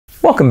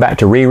Welcome back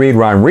to Reread,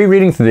 where I'm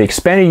rereading through the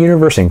expanded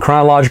universe in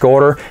chronological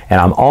order,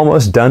 and I'm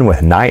almost done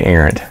with Knight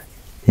Errant.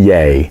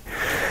 Yay.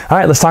 All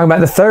right, let's talk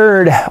about the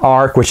third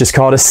arc, which is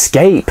called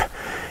Escape.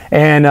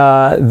 And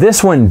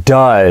this one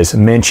does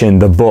mention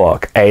the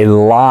book a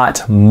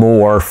lot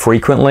more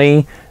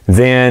frequently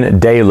than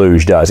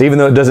Deluge does, even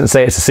though it doesn't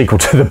say it's a sequel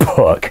to the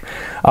book.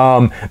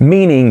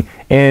 Meaning,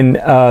 in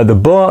the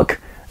book,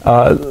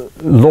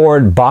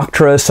 Lord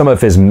Bactras, some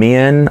of his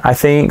men, I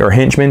think, or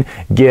henchmen,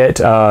 get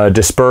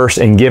dispersed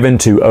and given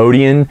to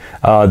Odian.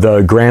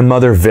 The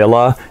grandmother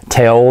Villa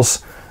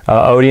tells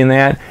Odian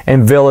that,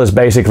 and Villa's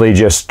basically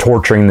just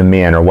torturing the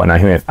men or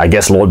whatnot. I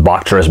guess Lord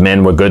Bactras'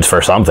 men were good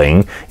for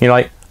something. You're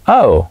like,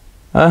 oh,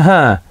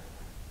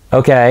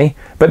 okay.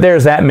 But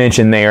there's that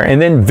mention there.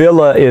 And then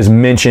Villa is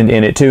mentioned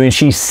in it too, and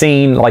she's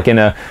seen, like in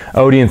a,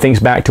 Odian thinks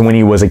back to when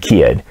he was a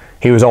kid.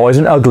 He was always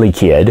an ugly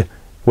kid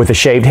with a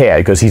shaved head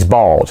because he's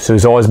bald. So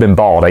he's always been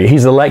bald.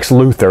 He's the Lex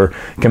Luthor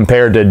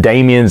compared to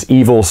Damien's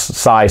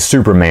evil-sized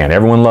Superman.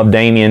 Everyone loved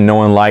Damien, no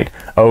one liked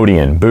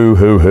Odian. Boo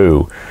hoo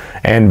hoo.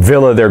 And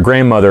Villa, their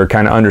grandmother,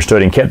 kind of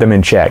understood and kept them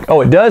in check. Oh,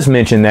 it does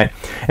mention that,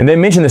 and they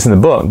mention this in the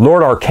book.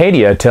 Lord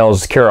Arcadia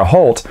tells Kara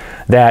Holt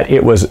that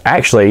it was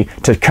actually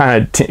to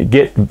kind of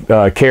get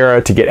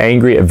Kara to get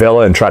angry at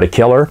Villa and try to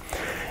kill her.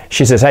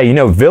 She says, hey, you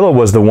know, Villa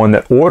was the one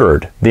that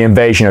ordered the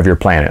invasion of your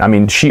planet. I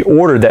mean, she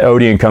ordered that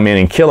Odian come in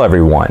and kill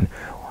everyone.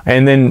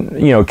 And then,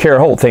 you know, Kara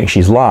Holt thinks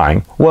she's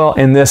lying. Well,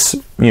 in this,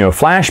 you know,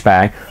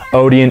 flashback,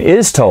 Odian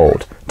is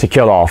told to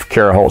kill off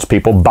Kara Holt's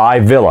people by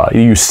Villa.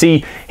 You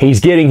see, he's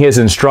getting his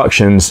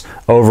instructions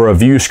over a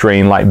view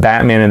screen like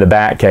Batman in the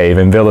Batcave,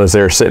 and Villa's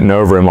there sitting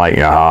over him like,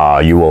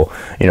 you will,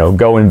 you know,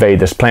 go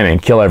invade this planet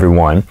and kill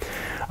everyone.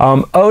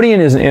 Odian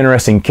is an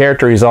interesting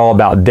character. He's all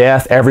about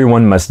death.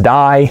 Everyone must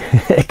die.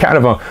 Kind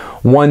of a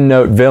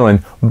one-note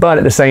villain, but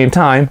at the same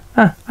time,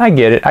 I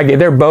get it.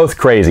 They're both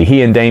crazy.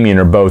 He and Damien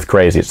are both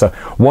crazy. It's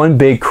one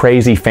big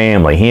crazy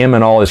family, him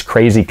and all his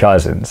crazy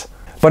cousins.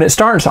 But it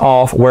starts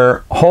off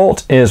where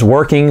Holt is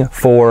working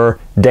for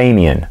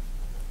Damien.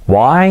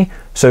 Why?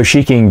 So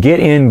she can get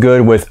in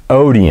good with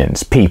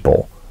Odian's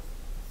people.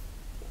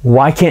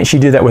 Why can't she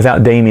do that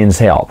without Damien's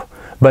help?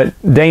 But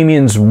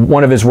Damien's,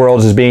 one of his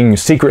worlds is being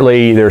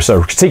secretly, there's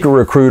a secret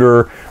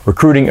recruiter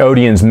recruiting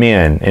Odian's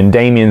men in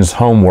Damien's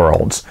home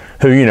worlds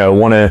who, you know,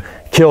 want to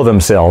kill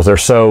themselves. They're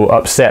so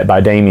upset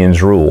by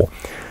Damien's rule.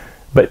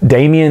 But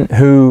Damien,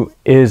 who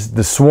is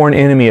the sworn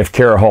enemy of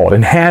Kara Holt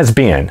and has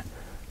been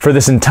for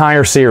this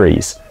entire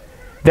series,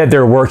 that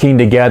they're working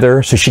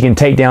together so she can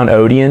take down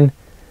Odian,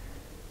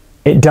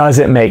 it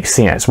doesn't make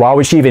sense. Why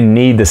would she even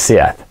need the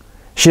Sith?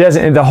 She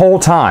doesn't, the whole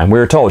time we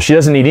were told she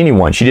doesn't need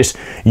anyone. She just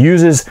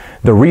uses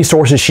the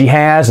resources she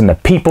has and the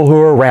people who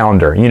are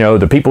around her, you know,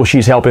 the people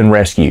she's helping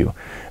rescue,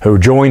 who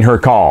join her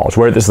cause,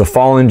 whether it's the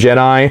fallen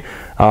Jedi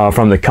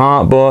from the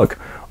comic book,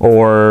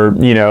 or,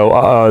 you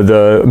know,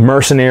 the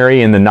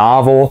mercenary in the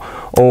novel,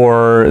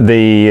 or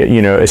the,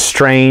 you know,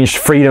 estranged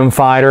freedom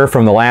fighter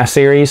from the last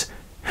series.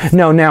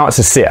 No, now it's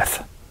a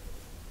Sith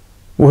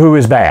who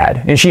is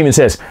bad. And she even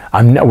says,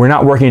 we're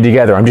not working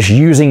together. I'm just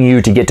using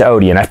you to get to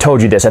Odian. I've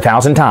told you this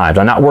 1,000 times.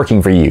 I'm not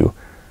working for you.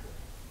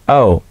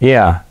 Oh,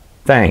 yeah,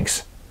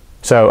 thanks.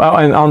 So,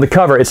 and on the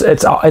cover,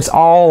 it's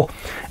all,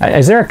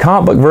 is there a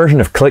comic book version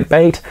of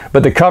clickbait?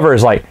 But the cover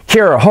is like,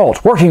 Kara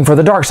Holt working for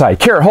the dark side,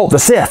 Kara Holt the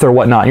Sith or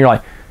whatnot. And you're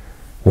like,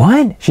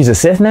 what? She's a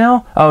Sith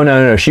now? Oh,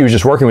 no, she was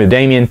just working with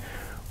Damien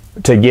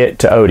to get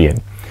to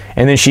Odian.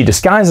 And then she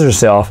disguises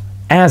herself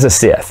as a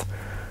Sith.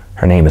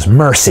 Her name is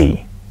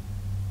Mercy,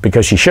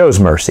 because she shows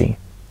mercy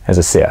as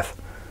a Sith.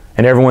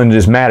 And everyone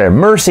is mad at her.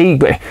 Mercy,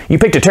 you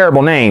picked a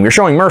terrible name. You're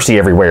showing mercy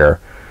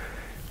everywhere.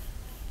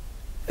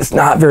 It's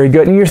not very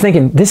good. And you're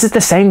thinking, this is the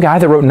same guy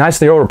that wrote Knights of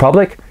the Old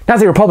Republic? Knights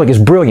of the Republic is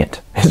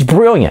brilliant. It's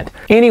brilliant.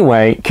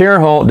 Anyway, Kara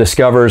Holt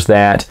discovers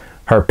that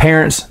her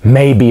parents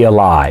may be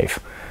alive.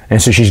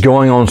 And so she's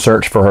going on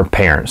search for her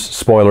parents.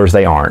 Spoilers,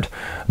 they aren't.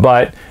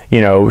 But,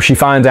 you know, she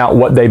finds out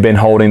what they've been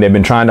holding. They've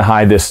been trying to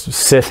hide this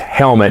Sith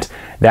helmet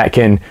that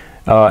can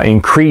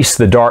increase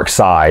the dark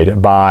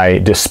side by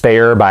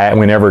despair, by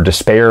whenever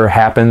despair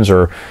happens,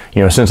 or,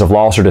 you know, sense of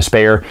loss or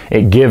despair,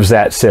 it gives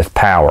that Sith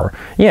power.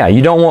 Yeah,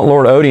 you don't want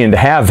Lord Odian to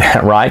have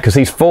that, right? Because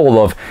he's full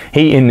of,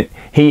 he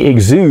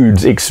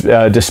exudes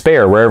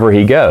despair wherever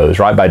he goes,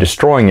 right? By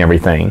destroying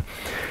everything.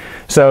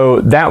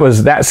 So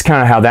that's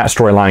kind of how that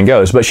storyline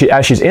goes. But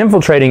as she's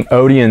infiltrating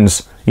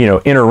Odian's, you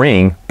know, inner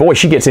ring, boy,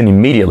 she gets in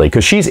immediately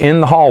because she's in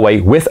the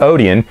hallway with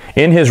Odian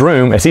in his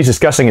room as he's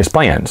discussing his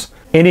plans.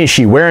 And is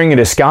she wearing a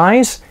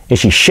disguise? Is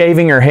she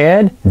shaving her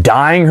head,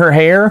 dyeing her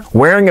hair,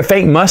 wearing a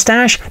fake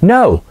mustache?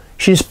 No,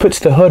 she just puts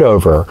the hood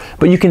over her,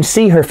 but you can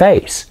see her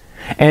face.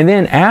 And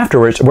then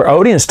afterwards, where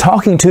Odian's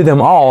talking to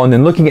them all and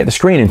then looking at the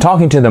screen and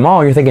talking to them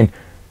all, you're thinking,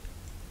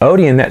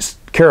 Odian, that's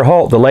Kara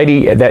Holt, the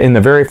lady that in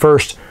the very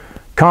first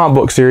comic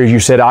book series you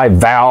said, I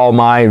vow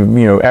my,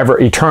 you know, ever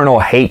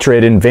eternal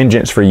hatred and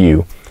vengeance for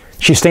you.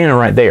 She's standing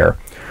right there.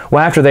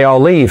 Well, after they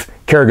all leave,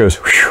 Kara goes,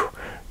 whew,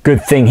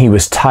 good thing he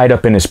was tied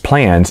up in his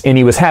plans and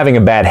he was having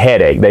a bad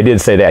headache. They did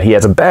say that. He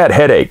has a bad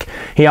headache.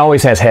 He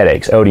always has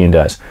headaches, Odian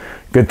does.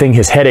 Good thing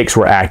his headaches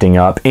were acting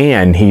up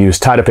and he was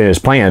tied up in his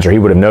plans or he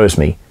would have noticed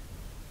me.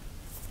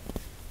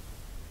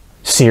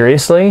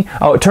 Seriously?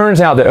 Oh, it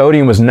turns out that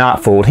Odium was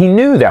not fooled. He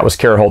knew that was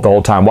Kara Holt the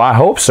whole time. Well, I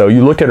hope so.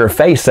 You looked at her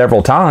face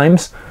several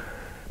times.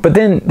 But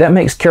then that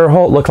makes Kara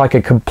Holt look like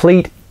a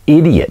complete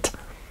idiot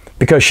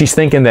because she's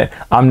thinking that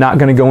I'm not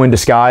going to go in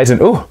disguise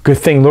and, oh, good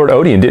thing Lord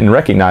Odium didn't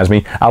recognize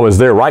me. I was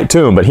there right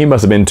to him, but he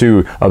must have been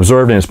too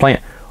absorbed in his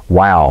plan.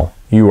 Wow,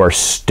 you are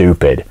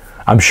stupid.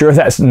 I'm sure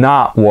that's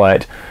not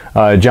what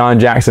John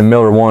Jackson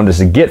Miller wanted us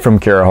to get from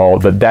Kara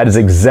Holt, but that is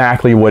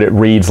exactly what it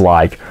reads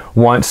like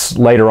once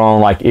later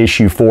on, like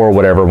issue 4 or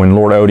whatever, when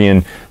Lord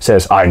Odium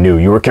says, I knew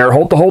you were Kara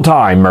Holt the whole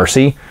time,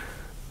 Mercy.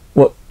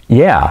 Well,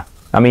 yeah.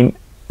 I mean,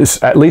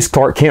 at least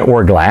Clark Kent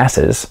wore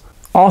glasses.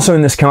 Also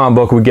in this comic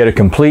book, we get a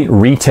complete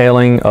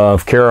retelling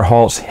of Kara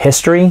Holt's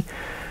history.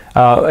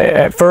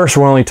 At first,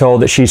 we're only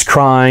told that she's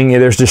crying.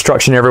 There's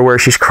destruction everywhere.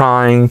 She's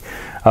crying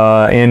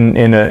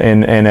in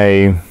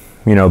a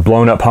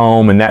blown up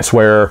home, and that's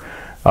where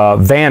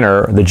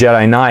Vanner, the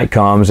Jedi Knight,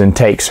 comes and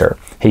takes her.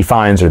 He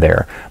finds her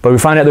there. But we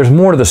find out there's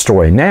more to the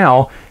story.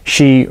 Now,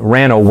 she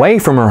ran away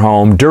from her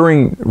home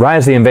right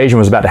as the invasion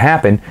was about to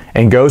happen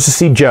and goes to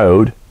see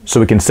Jode, so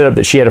we can set up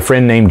that she had a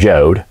friend named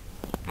Jode.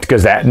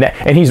 Because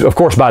and he's, of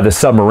course, by the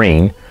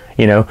submarine.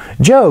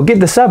 Joe, get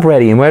the sub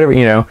ready and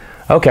whatever,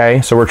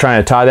 Okay, so we're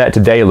trying to tie that to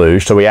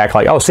Deluge, so we act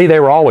like, oh, see, they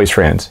were always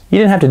friends. You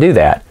didn't have to do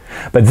that.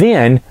 But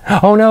then,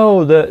 oh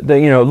no,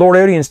 the Lord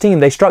Odium's team,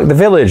 they struck the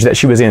village that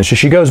she was in. So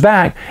she goes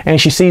back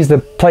and she sees the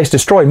place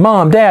destroyed.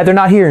 Mom, Dad, they're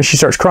not here. And she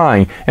starts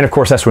crying. And of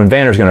course, that's when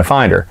Vanner's going to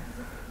find her.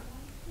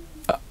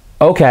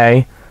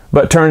 Okay,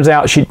 but turns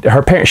out she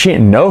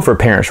didn't know if her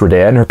parents were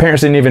dead, and her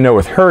parents didn't even know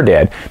if her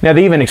dead. Now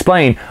they even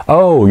explain,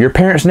 oh, your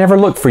parents never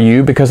looked for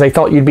you because they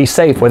thought you'd be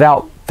safe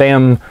without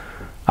them.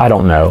 I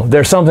don't know.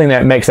 There's something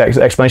that makes that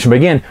explanation. But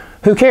again,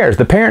 who cares?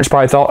 The parents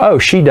probably thought, oh,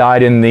 she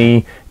died in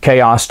the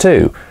chaos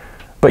too.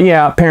 But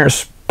yeah,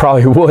 parents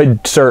probably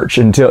would search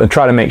and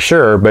try to make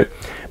sure, but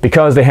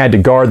because they had to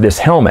guard this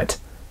helmet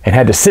and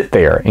had to sit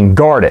there and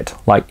guard it,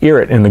 like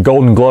Errant in the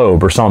Golden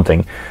Globe or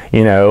something,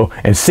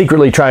 and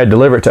secretly try to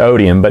deliver it to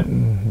Odium, but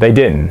they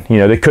didn't.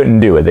 They couldn't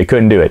do it. They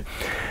couldn't do it.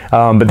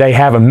 But they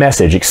have a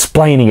message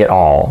explaining it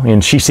all,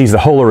 and she sees the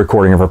holo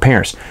recording of her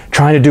parents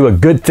trying to do a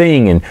good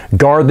thing and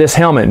guard this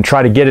helmet and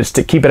try to get it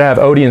to keep it out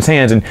of Odium's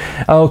hands. And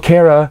oh,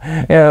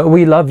 Kara,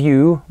 we love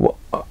you.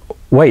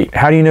 Wait,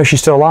 how do you know she's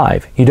still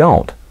alive? You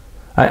don't.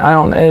 I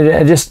don't.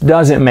 It just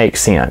doesn't make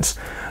sense.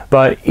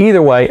 But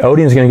either way,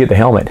 Odium's going to get the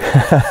helmet.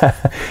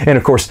 And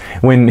of course,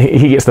 when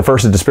he gets the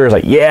first of despair, he's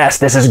like, yes,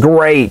 this is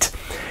great.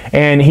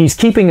 And he's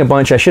keeping a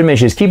bunch, I should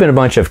mention, he's keeping a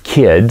bunch of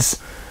kids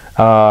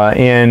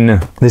in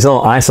these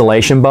little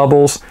isolation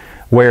bubbles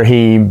where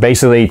he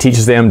basically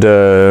teaches them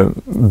to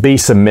be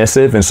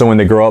submissive. And so when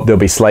they grow up, they'll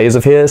be slaves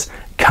of his.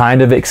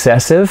 Kind of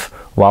excessive.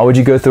 Why would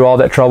you go through all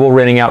that trouble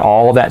renting out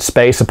all of that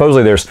space?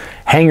 Supposedly there's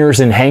hangars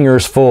and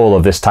hangars full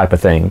of this type of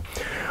thing.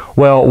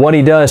 Well, what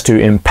he does to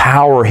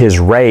empower his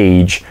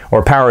rage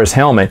or power his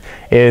helmet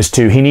is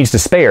he needs to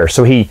spare.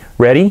 So he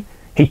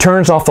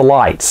turns off the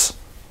lights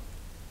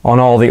on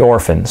all the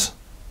orphans.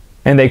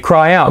 And they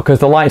cry out because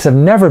the lights have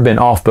never been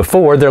off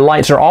before. Their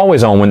lights are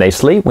always on when they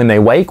sleep, when they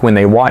wake, when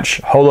they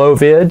watch holo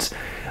vids.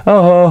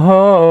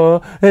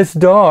 Oh, it's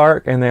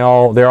dark. And they're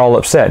all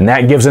upset. And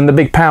that gives them the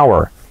big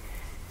power.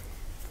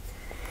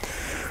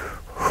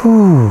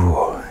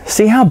 Whew.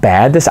 See how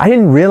bad this, I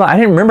didn't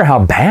remember how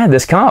bad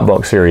this comic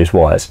book series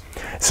was.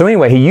 So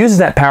anyway, he uses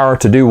that power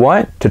to do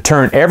what? To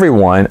turn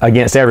everyone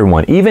against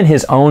everyone, even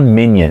his own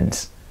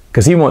minions.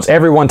 Because he wants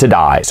everyone to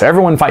die. So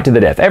everyone fight to the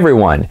death.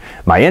 Everyone.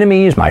 My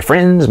enemies, my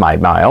friends,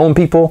 my own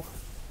people.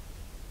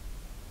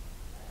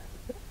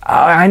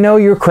 I know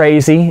you're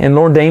crazy, and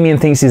Lord Damien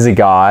thinks he's a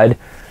god.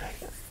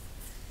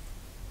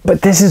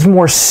 But this is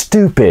more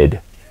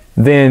stupid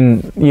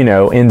than,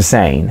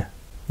 insane.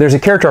 There's a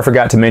character I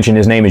forgot to mention.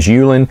 His name is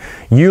Yulin.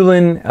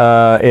 Yulin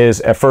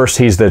is, at first,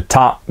 he's the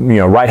top,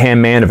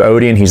 right-hand man of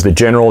Odium. He's the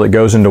general that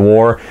goes into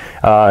war.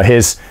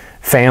 His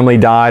family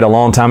died a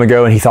long time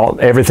ago, and he thought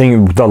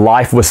the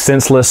life was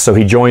senseless, so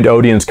he joined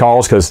Odium's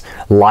cause because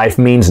life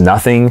means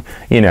nothing.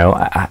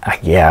 I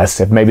guess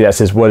maybe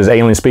that's what his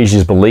alien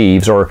species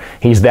believes, or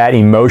he's that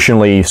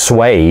emotionally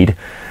swayed.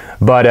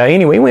 But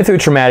anyway, he went through a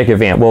traumatic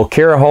event. Well,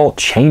 Kara Holt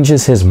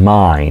changes his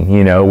mind,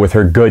 with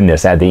her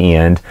goodness at the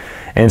end.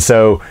 And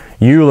so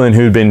Yulin,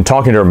 who'd been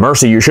talking to her,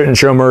 mercy, you shouldn't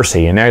show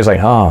mercy. And now he's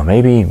like, oh,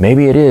 maybe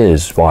it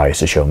is wise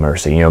to show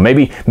mercy.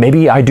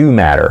 Maybe I do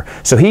matter.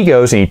 So he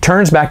goes and he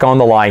turns back on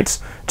the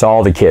lights to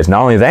all the kids.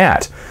 Not only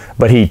that,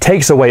 but he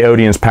takes away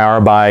Odium's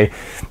power by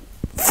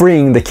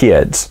freeing the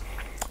kids.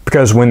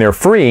 Because when they're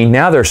free,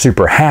 now they're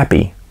super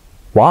happy.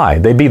 Why?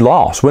 They'd be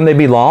lost. Wouldn't they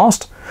be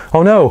lost?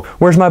 Oh no,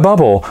 where's my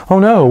bubble? Oh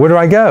no, where do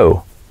I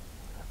go?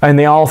 And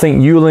they all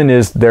think Yulin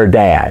is their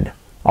dad.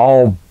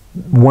 All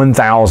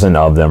 1,000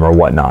 of them or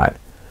whatnot.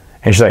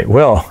 And she's like,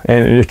 well,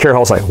 and Kara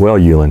Holt's like, well,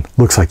 Yulin,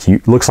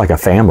 looks like a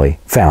family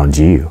found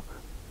you.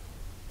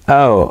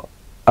 Oh,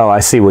 I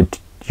see what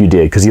you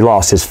did, because he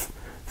lost his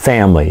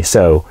family,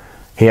 so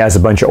he has a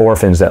bunch of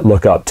orphans that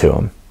look up to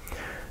him.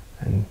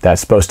 And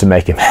that's supposed to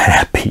make him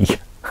happy.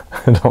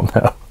 I don't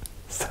know.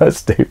 So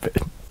stupid.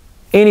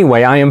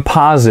 Anyway, I am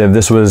positive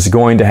this was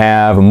going to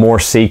have more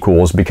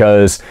sequels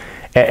because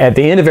at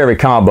the end of every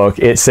comic book,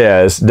 it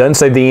says, doesn't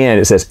say the end,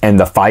 it says, and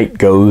the fight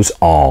goes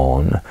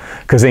on.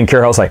 Because then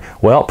Carol's like,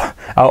 well,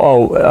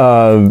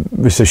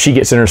 so she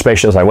gets in her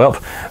spaceship, it's like, well,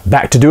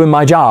 back to doing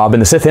my job in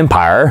the Sith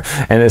Empire.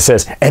 And it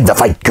says, and the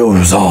fight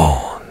goes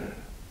on.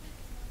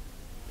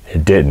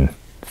 It didn't.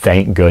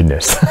 Thank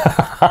goodness.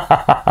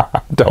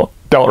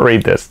 Don't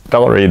read this.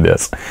 Don't read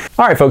this.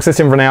 All right, folks, that's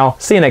it for now.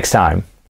 See you next time.